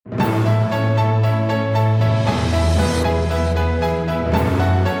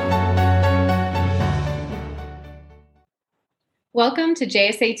Welcome to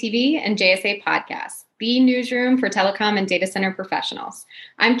JSA TV and JSA Podcast, the newsroom for telecom and data center professionals.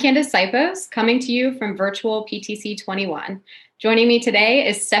 I'm Candace Sipos, coming to you from virtual PTC'21. Joining me today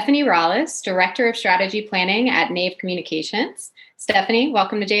is Stephanie Rollis, Director of Strategy Planning at Nave Communications. Stephanie,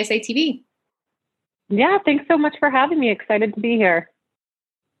 welcome to JSA TV. Yeah, thanks so much for having me. Excited to be here.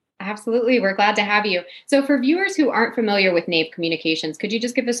 Absolutely. We're glad to have you. So for viewers who aren't familiar with Nave Communications, could you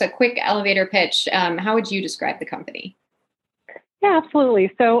just give us a quick elevator pitch? How would you describe the company? Yeah,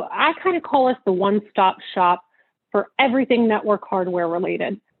 absolutely. So I kind of call us the one-stop shop for everything network hardware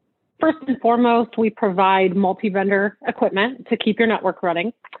related. First and foremost, we provide multi-vendor equipment to keep your network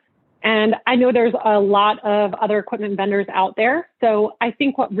running. And I know there's a lot of other equipment vendors out there. So I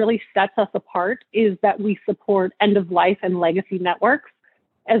think what really sets us apart is that we support end-of-life and legacy networks,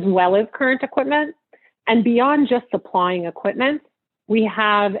 as well as current equipment. And beyond just supplying equipment, we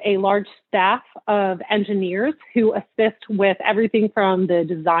have a large staff of engineers who assist with everything from the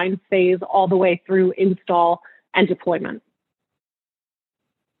design phase all the way through install and deployment.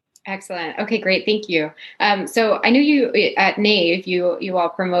 Excellent. Okay, great. Thank you. So I know you at Nave, you all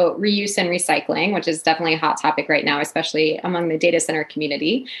promote reuse and recycling, which is definitely a hot topic right now, especially among the data center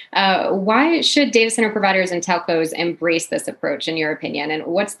community. Why should data center providers and telcos embrace this approach, in your opinion? And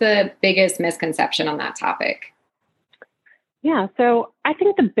what's the biggest misconception on that topic? Yeah, so I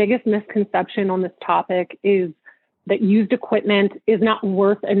think the biggest misconception on this topic is that used equipment is not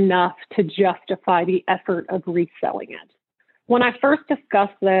worth enough to justify the effort of reselling it. When I first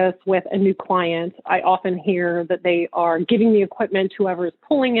discuss this with a new client, I often hear that they are giving the equipment to whoever is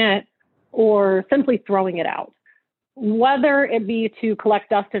pulling it or simply throwing it out. Whether it be to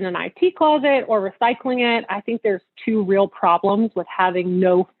collect dust in an IT closet or recycling it, I think there's two real problems with having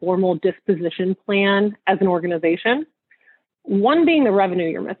no formal disposition plan as an organization. One being the revenue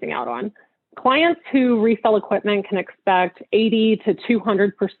you're missing out on. Clients who resell equipment can expect 80 to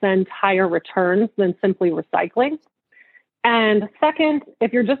 200% higher returns than simply recycling. And second,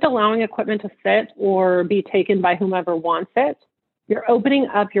 if you're just allowing equipment to sit or be taken by whomever wants it, you're opening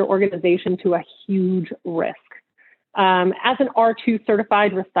up your organization to a huge risk. As an R2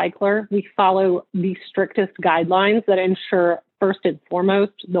 certified recycler, we follow the strictest guidelines that ensure, first and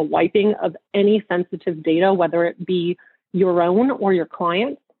foremost, the wiping of any sensitive data, whether it be your own or your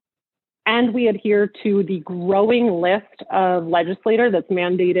clients. And we adhere to the growing list of legislature that's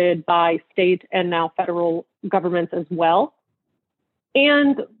mandated by state and now federal governments as well.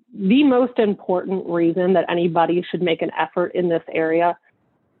 And the most important reason that anybody should make an effort in this area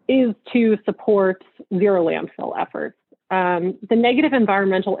is to support zero landfill efforts. The negative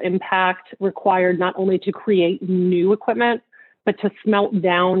environmental impact required not only to create new equipment, but to smelt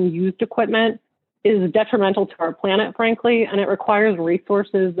down used equipment is detrimental to our planet, frankly, and it requires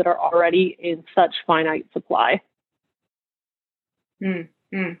resources that are already in such finite supply.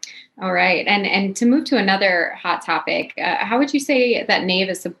 All right. And to move to another hot topic, how would you say that Nave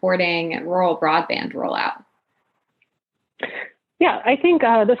is supporting rural broadband rollout? Yeah, I think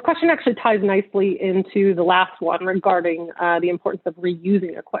this question actually ties nicely into the last one regarding the importance of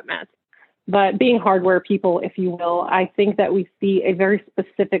reusing equipment. But being hardware people, if you will, I think that we see a very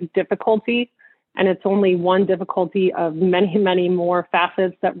specific difficulty. And it's only one difficulty of many, many more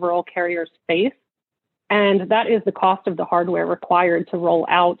facets that rural carriers face. And that is the cost of the hardware required to roll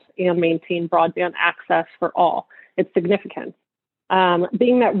out and maintain broadband access for all. It's significant.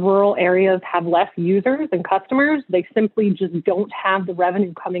 Being that rural areas have less users and customers, they simply just don't have the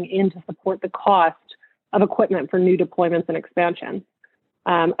revenue coming in to support the cost of equipment for new deployments and expansion.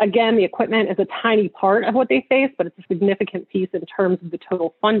 Again, the equipment is a tiny part of what they face, but it's a significant piece in terms of the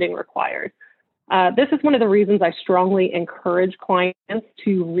total funding required. This is one of the reasons I strongly encourage clients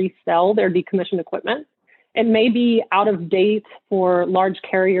to resell their decommissioned equipment. It may be out of date for large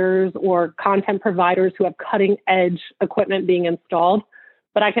carriers or content providers who have cutting edge equipment being installed,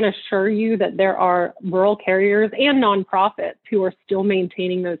 but I can assure you that there are rural carriers and nonprofits who are still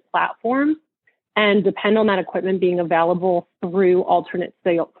maintaining those platforms and depend on that equipment being available through alternate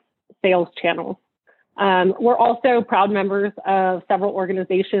sales channels. We're also proud members of several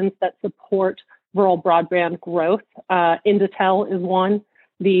organizations that support rural broadband growth. Inditel is one.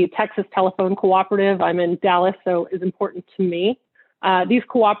 The Texas Telephone Cooperative, I'm in Dallas, so is important to me. These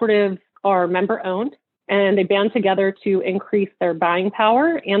cooperatives are member owned and they band together to increase their buying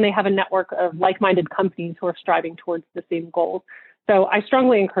power, and they have a network of like-minded companies who are striving towards the same goals. So I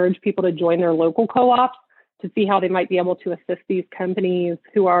strongly encourage people to join their local co-ops to see how they might be able to assist these companies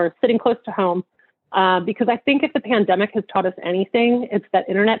who are sitting close to home. Because I think if the pandemic has taught us anything, it's that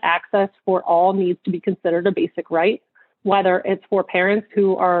internet access for all needs to be considered a basic right. whether it's for parents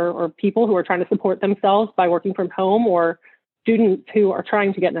who are, or people who are trying to support themselves by working from home, or students who are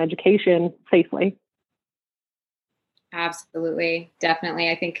trying to get an education safely. Absolutely. Definitely.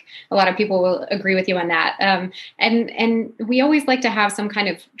 I think a lot of people will agree with you on that. And we always like to have some kind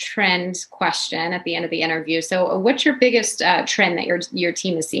of trend question at the end of the interview. So what's your biggest trend that your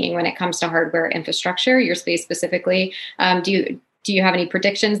team is seeing when it comes to hardware infrastructure, your space specifically? Do you have any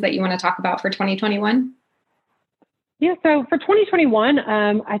predictions that you want to talk about for 2021? Yeah, so for 2021,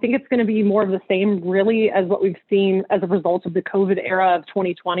 I think it's going to be more of the same, really, as what we've seen as a result of the COVID era of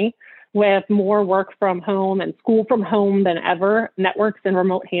 2020, with more work from home and school from home than ever. Networks and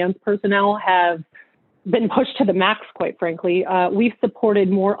remote hands personnel have been pushed to the max, quite frankly. We've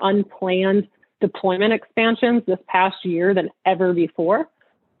supported more unplanned deployment expansions this past year than ever before.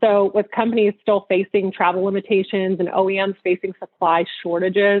 So with companies still facing travel limitations and OEMs facing supply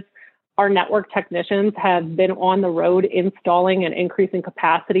shortages, our network technicians have been on the road installing and increasing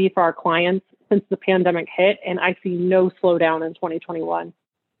capacity for our clients since the pandemic hit, and I see no slowdown in 2021.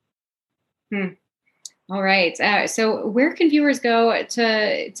 All right. So where can viewers go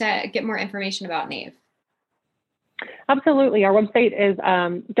to get more information about Nave? Absolutely. Our website is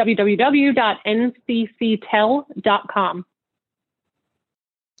www.ncctel.com.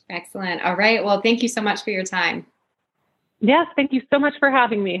 Excellent. All right. Well, thank you so much for your time. Yes, thank you so much for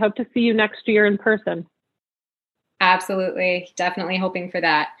having me. Hope to see you next year in person. Absolutely. Definitely hoping for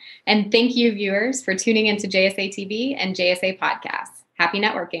that. And thank you, viewers, for tuning into JSA TV and JSA Podcasts. Happy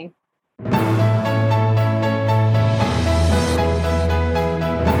networking.